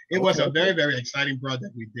 It was Okay. a very, very exciting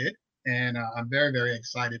project we did. And I'm very, very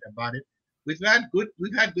excited about it. We've had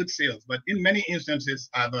good sales, but in many instances,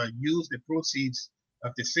 I've used the proceeds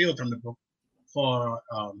of the sale from the book for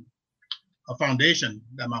a foundation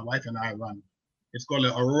that my wife and I run. It's called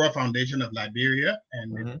the Aurora Foundation of Liberia,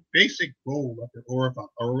 and the Hmm. basic goal of the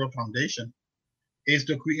Aurora Foundation is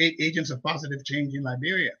to create agents of positive change in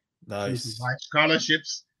Liberia. We Nice. provide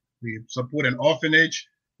scholarships, we support an orphanage.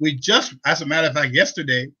 We just, as a matter of fact,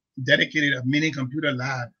 yesterday dedicated a mini computer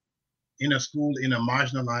lab in a school in a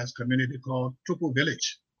marginalized community called Tupu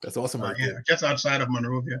Village, That's awesome right there. just outside of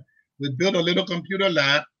Monrovia. We built a little computer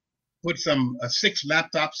lab, put some 6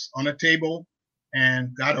 laptops on a table,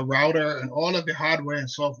 and got a router and all of the hardware and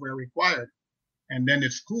software required. And then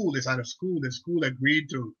the school agreed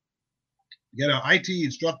to get an IT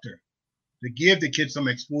instructor to give the kids some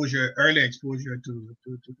exposure, early exposure to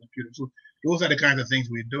computers. So those are the kinds of things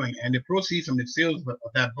we're doing. And the proceeds from the sales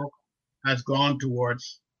of that book has gone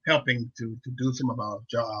towards helping to do some of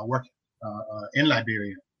our work in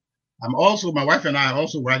Liberia. My wife and I are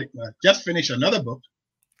also writing, just finished another book.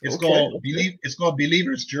 It's Okay. called It's called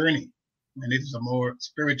Believer's Journey, and it is a more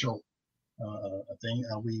spiritual thing.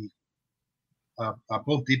 We are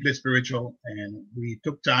both deeply spiritual, and we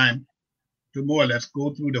took time to more or less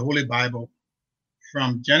go through the Holy Bible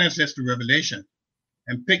from Genesis to Revelation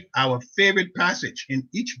and pick our favorite passage in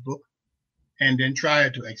each book, and then try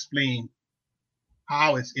to explain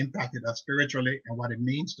how it's impacted us spiritually and what it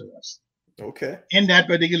means to us. Okay. In that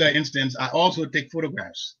particular instance, I also take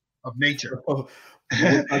photographs of nature. Oh,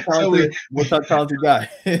 So we talented guy.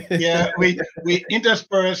 yeah, we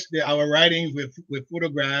intersperse our writings with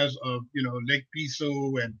photographs of Lake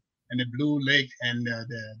Piso and the Blue Lake and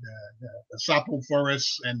the Sapo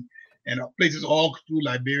forests and places all through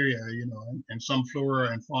Liberia, and some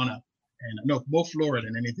flora and fauna, and no, more flora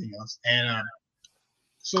than anything else. And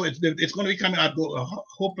so it's going to be coming out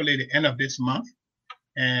hopefully the end of this month.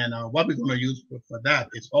 And what we're going to use for that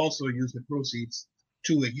is also use the proceeds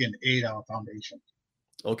to again aid our foundation.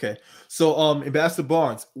 Okay. So Ambassador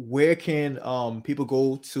Barnes, where can people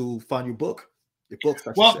go to find your book? Your books,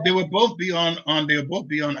 I should Well, say. they will both be on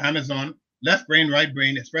Amazon. Left Brain, Right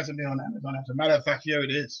Brain is presently on Amazon. As a matter of fact, here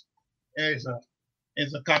it is.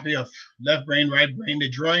 It's a copy of Left Brain, Right Brain. The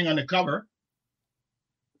drawing on the cover.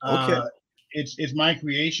 Okay. It's my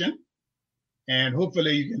creation, and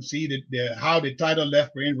hopefully you can see how the title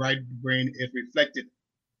Left Brain, Right Brain is reflected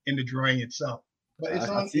in the drawing itself. But it's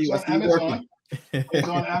on Amazon. It's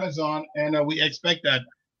on Amazon, and we expect that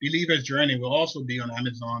Believer's Journey will also be on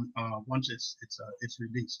Amazon once it's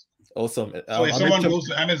released. Awesome. So if someone goes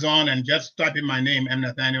to Amazon and just type in my name, M.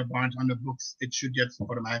 Nathaniel Barnes, on the books, it should get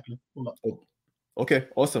automatically pull up. Okay,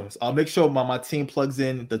 awesome. So I'll make sure my team plugs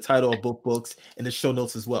in the title of both books in the show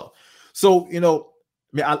notes as well. So,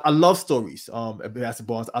 I love stories. Ambassador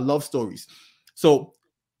Barnes, I love stories. So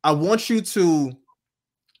I want you to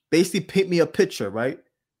basically paint me a picture, right,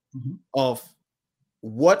 of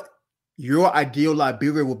what your ideal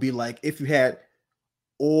Liberia would be like if you had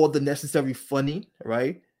all the necessary funding,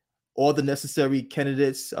 right? All the necessary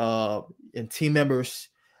candidates and team members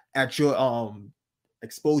at your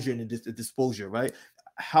exposure and disposure, right?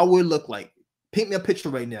 How would it look like? Paint me a picture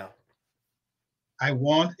right now. I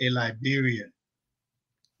want a Liberia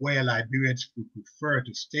where Liberians would prefer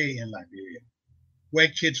to stay in Liberia, where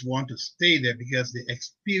kids want to stay there because the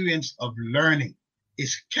experience of learning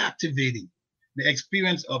is captivating. the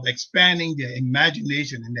experience of expanding their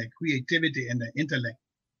imagination and their creativity and their intellect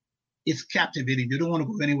is captivating. They don't want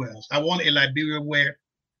to go anywhere else. I want a Liberia where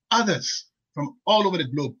others from all over the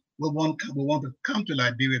globe will want to come to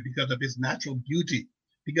Liberia because of its natural beauty,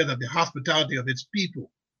 because of the hospitality of its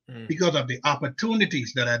people, because of the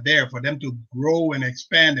opportunities that are there for them to grow and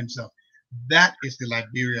expand themselves. That is the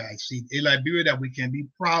Liberia I see, a Liberia that we can be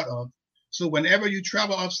proud of. So whenever you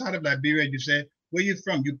travel outside of Liberia, you say, where you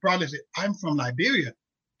from? You probably say, I'm from Liberia.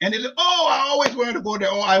 And it's, oh, I always wanted to go there.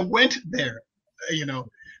 Oh, I went there. You know,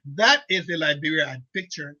 that is the Liberia I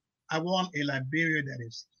picture. I want a Liberia that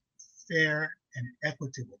is fair and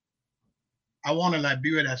equitable. I want a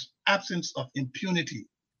Liberia that's absence of impunity,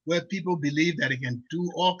 where people believe that they can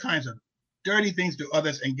do all kinds of dirty things to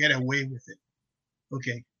others and get away with it.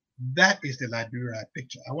 Okay, that is the Liberia I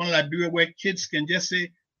picture. I want a Liberia where kids can just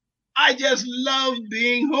say, I just love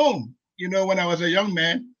being home. You know, when I was a young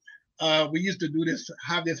man, we used to do this,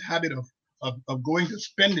 have this habit of going to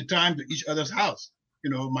spend the time to each other's house.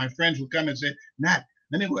 You know, my friends would come and say, Nat,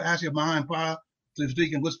 let me go ask your mom and pa so you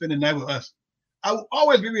can go spend the night with us. I would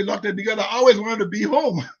always be reluctant because I always wanted to be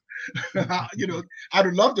home. You know, I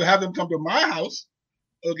would love to have them come to my house,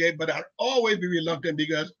 okay, but I'd always be reluctant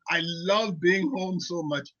because I love being home so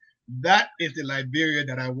much. That is the Liberia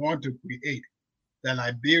that I want to create. That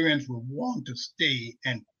Liberians will want to stay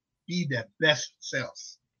and be their best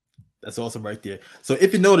selves. That's awesome right there. So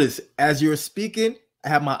if you notice, as you were speaking, I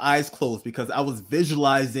have my eyes closed because I was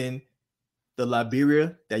visualizing the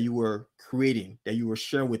Liberia that you were creating, that you were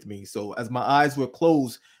sharing with me. So as my eyes were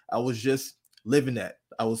closed, I was just living that.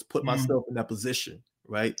 I was putting myself in that position,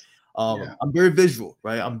 right? I'm very visual,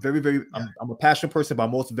 right? I'm very, I'm a passionate person, but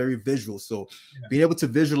I'm also very visual. So being able to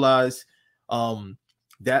visualize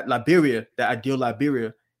that Liberia, that ideal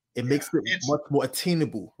Liberia, it makes it much more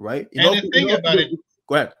attainable, right? You know, the thing about it,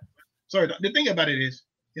 go ahead. Sorry, the thing about it is,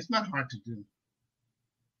 it's not hard to do.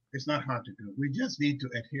 It's not hard to do. We just need to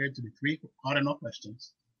adhere to the 3 cardinal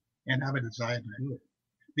questions and have a desire to do it.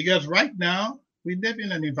 Because right now, we live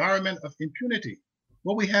in an environment of impunity,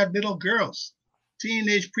 where we have little girls,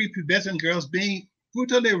 teenage prepubescent girls being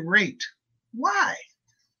brutally raped. Why?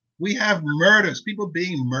 We have murders, people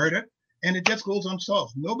being murdered, and it just goes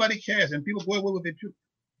unsolved. Nobody cares, and people go away with it too.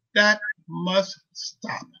 That must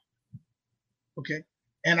stop. Okay?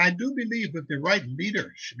 And I do believe with the right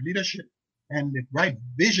leadership and the right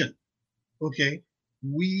vision, okay,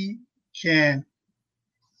 we can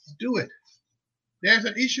do it. There's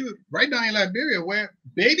an issue right now in Liberia where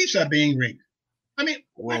babies are being raped. I mean,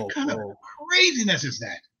 what kind of craziness is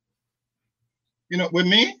that? You know, with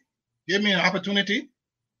me, give me an opportunity,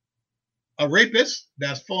 a rapist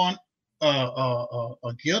that's found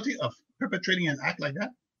guilty of perpetrating an act like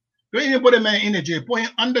that, don't even put a man in the jail, put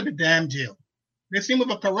him under the damn jail. They seem of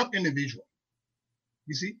a corrupt individual.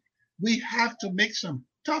 You see, we have to make some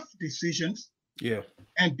tough decisions,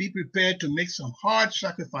 and be prepared to make some hard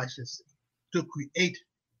sacrifices to create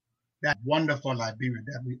that wonderful Liberia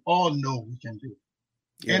that we all know we can do.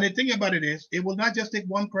 And the thing about it is, it will not just take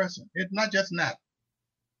one person. It's not just Nat.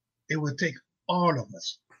 It will take all of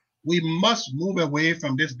us. We must move away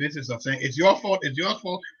from this business of saying, it's your fault,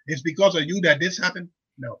 it's because of you that this happened.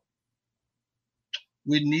 No.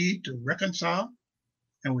 We need to reconcile,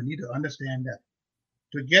 and we need to understand that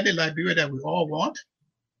to get the Liberia that we all want,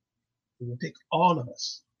 it will take all of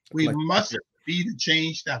us. We must be the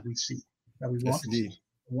change that we see, that we want to see.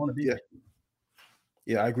 We want to be.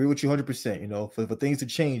 Yeah, I agree with you 100%. You know, for things to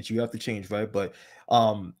change, you have to change, right? But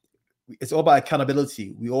it's all about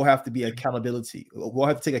accountability. We all have to be accountability. We all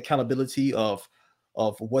have to take accountability of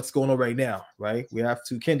what's going on right now, right? We have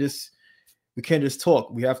to we can't just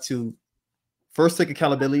talk. We have to first take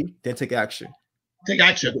accountability, then take action. Take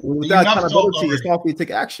action. Without accountability, it's hard for you to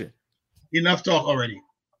take action. Enough talk already.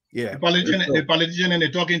 Yeah. The politician and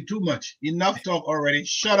they're talking too much. Enough talk already.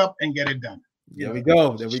 Shut up and get it done. There we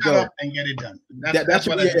go. Shut up and get it done. That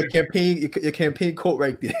should be your campaign quote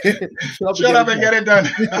right there. Shut up and get it done.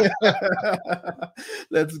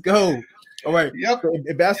 Let's go. All right. Yep. So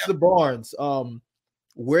Ambassador Barnes,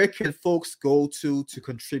 where can folks go to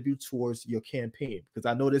contribute towards your campaign? Because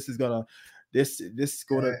I know this is gonna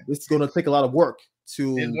take a lot of work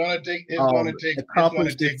to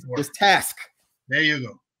accomplish this task. There you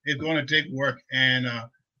go. It's going to take work, and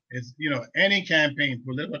it's, you know, any campaign,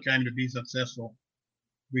 political campaign, to be successful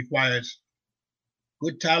requires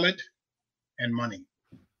good talent and money.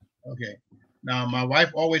 Okay. Now, my wife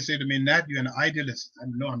always said to me, Nat, you're an idealist.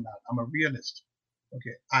 No, I'm not. I'm a realist.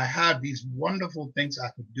 Okay. I have these wonderful things I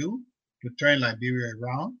could do to turn Liberia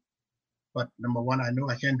around. But number one, I know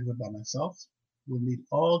I can't do it by myself. We'll need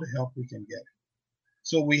all the help we can get.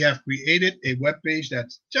 So we have created a web page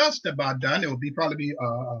that's just about done. It will probably be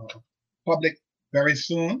public very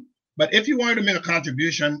soon. But if you wanted to make a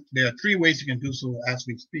contribution, there are 3 ways you can do so as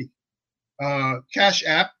we speak. Cash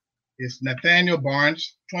App is Nathaniel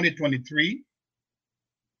Barnes 2023.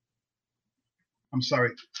 I'm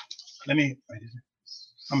sorry.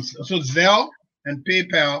 So Zelle and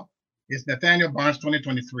PayPal is Nathaniel Barnes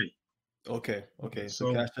 2023. Okay.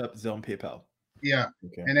 So Cash App, Zelle, and PayPal. Yeah.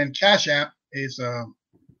 Okay. And then Cash App is $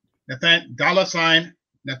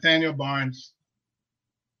 Nathaniel Barnes.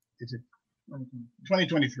 Is it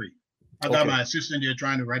 2023? I got my assistant here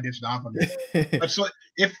trying to write this down for me. But so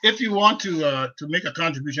if you want to make a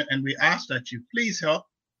contribution, and we ask that you please help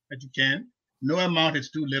that you can. No amount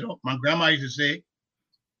is too little. My grandma used to say,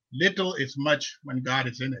 little is much when God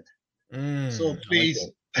is in it. So please,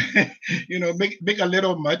 like make a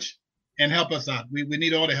little much and help us out. We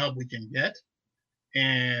need all the help we can get.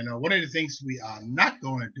 And one of the things we are not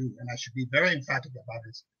going to do, and I should be very emphatic about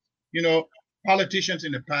this, politicians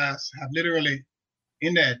in the past have literally,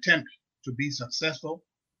 in their attempt to be successful,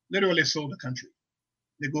 literally sold the country.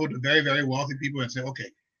 They go to very, very wealthy people and say, okay,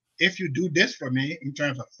 if you do this for me in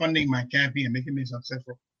terms of funding my campaign and making me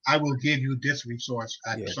successful, I will give you this resource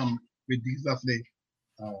at some ridiculously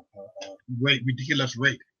ridiculous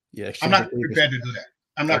rate. Yeah, I'm not prepared to do that.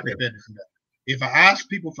 I'm not prepared to do that. If I ask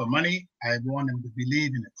people for money, I want them to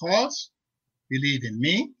believe in the cause, believe in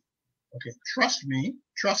me, okay, trust me,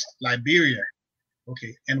 trust Liberia,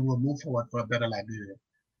 okay, and we'll move forward for a better Liberia.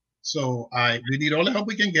 So we need all the help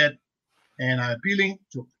we can get, and I'm appealing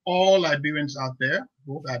to all Liberians out there,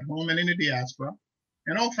 both at home and in the diaspora,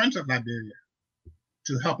 and all friends of Liberia,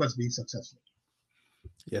 to help us be successful.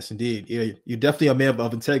 Yes, indeed. Yeah, you're definitely a man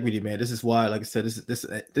of integrity, man. This is why, like I said,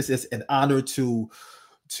 this is an honor to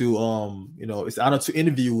it's an honor to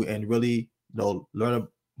interview and really learn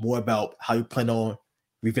more about how you plan on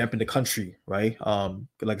revamping the country, right?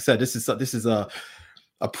 Like I said, this is a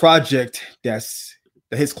project that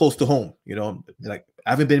hits close to home. Like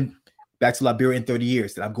I haven't been back to Liberia in 30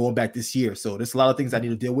 years, and I'm going back this year. So there's a lot of things I need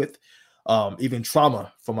to deal with, even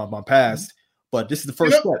trauma from my past. But this is the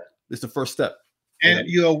first step. This is the first step. And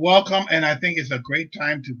you're welcome. And I think it's a great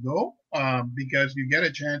time to go because you get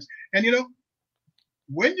a chance. And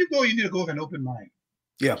when you go, you need to go with an open mind.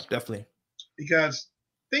 Yeah, definitely. Because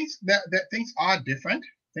things things are different.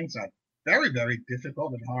 Things are very, very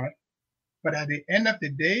difficult and hard. But at the end of the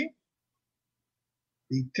day,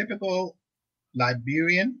 the typical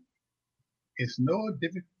Liberian is no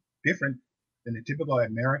different than the typical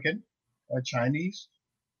American or Chinese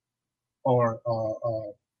or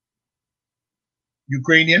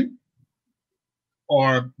Ukrainian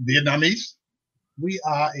or Vietnamese. We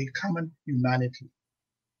are a common humanity.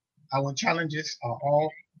 Our challenges are all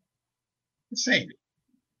the same,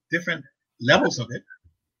 different levels of it,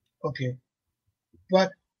 okay?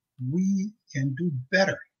 But we can do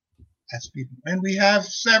better as people. And we have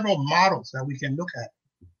several models that we can look at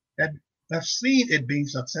that have seen it being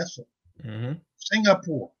successful. Mm-hmm.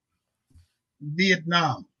 Singapore,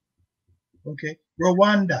 Vietnam, okay,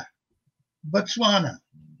 Rwanda, Botswana.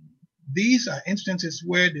 These are instances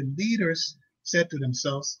where the leaders said to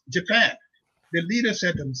themselves, Japan, the leaders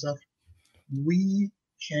said to themselves, we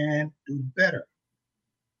can do better.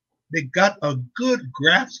 They got a good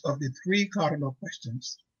grasp of the 3 cardinal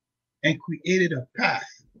questions and created a path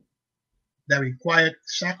that required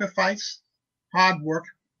sacrifice, hard work,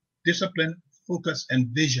 discipline, focus, and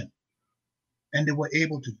vision. And they were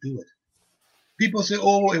able to do it. People say,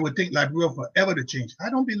 oh, it would take Liberia forever to change. I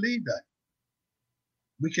don't believe that.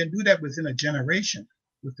 We can do that within a generation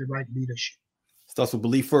with the right leadership. Starts with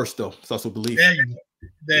belief first, though. Starts with belief. There you go.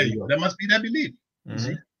 There you go. There must be that belief. Mm-hmm.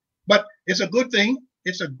 See? But it's a good thing.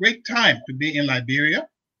 It's a great time to be in Liberia.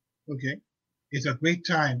 Okay. It's a great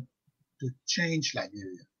time to change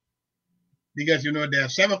Liberia. Because, there are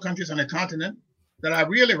several countries on the continent that are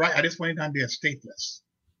really right at this point in time, they are stateless.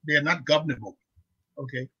 They are not governable.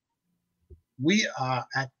 Okay. We are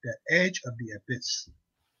at the edge of the abyss.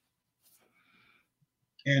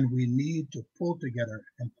 And we need to pull together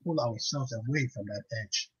and pull ourselves away from that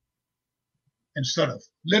edge. And sort of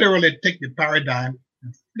literally take the paradigm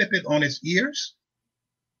and flip it on its ears.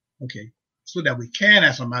 Okay. So that we can,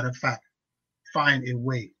 as a matter of fact, find a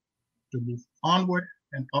way to move onward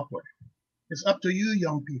and upward. It's up to you,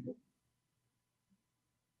 young people.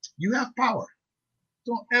 You have power.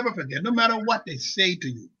 Don't ever forget, no matter what they say to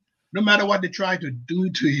you, no matter what they try to do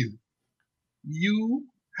to you, you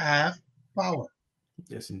have power.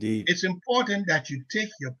 Yes, indeed. It's important that you take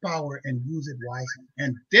your power and use it wisely.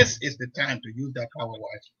 And this is the time to use that power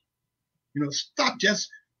wisely. Stop just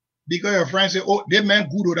Because your friends say, oh, that man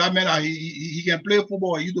good or that man, he can play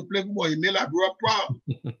football. He used to play football. He made like grow up proud.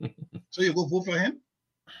 So you go vote for him?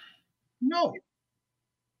 No.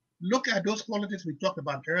 Look at those qualities we talked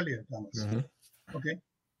about earlier, Thomas. Okay.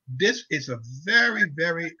 This is a very,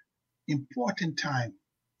 very important time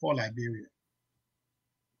for Liberia.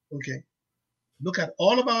 Okay. Look at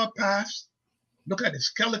all of our past. Look at the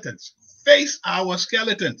skeletons. Face our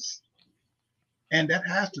skeletons. And that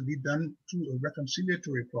has to be done through a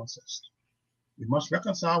reconciliatory process. We must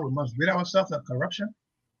reconcile. We must rid ourselves of corruption.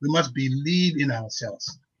 We must believe in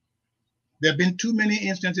ourselves. There have been too many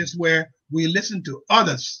instances where we listen to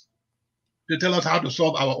others to tell us how to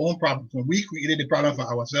solve our own problems. When we created the problem for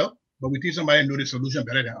ourselves, but we teach somebody to know the solution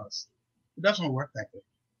better than us. It doesn't work that way.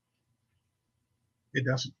 It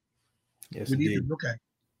doesn't. Yes, we need to look at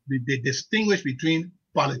the distinguish between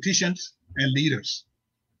politicians and leaders.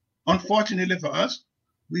 Unfortunately for us,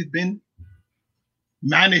 we've been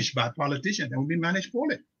managed by politicians and we've been managed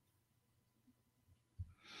poorly.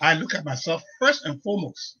 I look at myself first and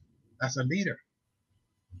foremost as a leader.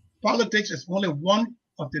 Politics is only one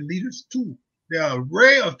of the leader's tools. There are an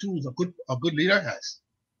array of tools a good leader has.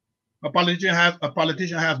 A politician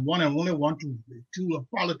has one and only one tool, the tool of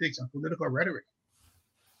politics and political rhetoric.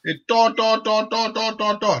 They talk,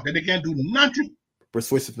 then they can't do nothing.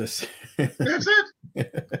 Persuasiveness. That's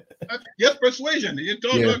it. Yes, persuasion. You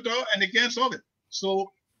talk, and they can't solve it.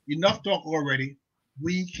 So enough talk already.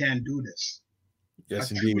 We can do this.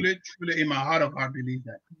 Yes, I indeed. truly in my heart of heart believe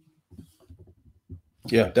that.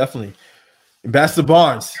 Yeah, definitely. Ambassador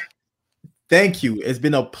Barnes, thank you. It's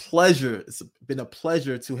been a pleasure. It's been a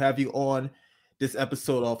pleasure to have you on this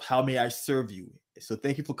episode of How May I Serve You? So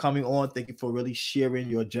thank you for coming on. Thank you for really sharing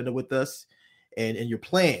your agenda with us and your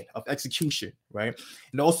plan of execution, right?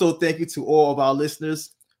 And also thank you to all of our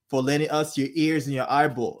listeners for lending us your ears and your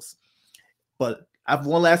eyeballs. But I have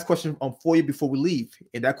one last question for you before we leave.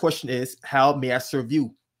 And that question is, how may I serve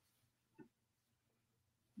you?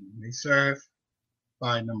 You may serve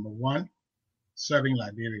by number one, serving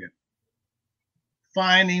Liberia.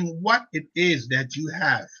 Finding what it is that you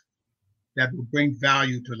have that will bring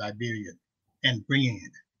value to Liberia and bringing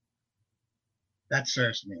it. That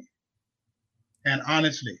serves me. And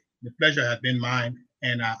honestly, the pleasure has been mine.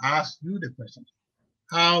 And I ask you the question,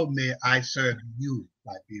 how may I serve you,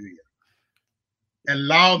 Liberia?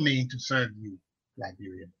 Allow me to serve you,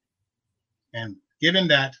 Liberia. And given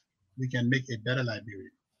that, we can make a better Liberia.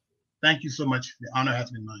 Thank you so much. The honor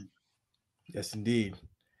has been mine. Yes, indeed.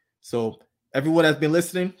 So everyone that's been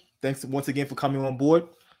listening, thanks once again for coming on board.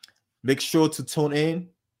 Make sure to tune in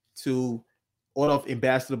to all of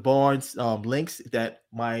Ambassador Barnes' links that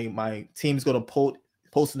my team is going to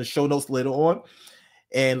post in the show notes later on.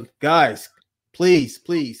 And guys, please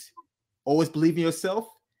always believe in yourself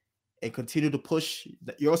and continue to push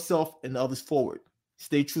yourself and others forward.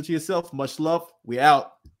 Stay true to yourself. Much love. We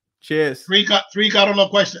out. Cheers. Three cardinal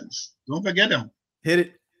questions. Don't forget them. Hit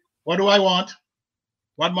it. What do I want?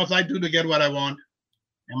 What must I do to get what I want?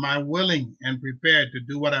 Am I willing and prepared to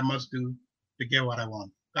do what I must do to get what I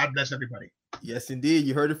want? God bless everybody. Yes, indeed.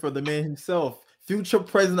 You heard it from the man himself. Future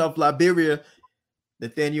president of Liberia,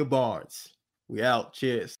 Nathaniel Barnes. We out.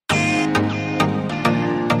 Cheers.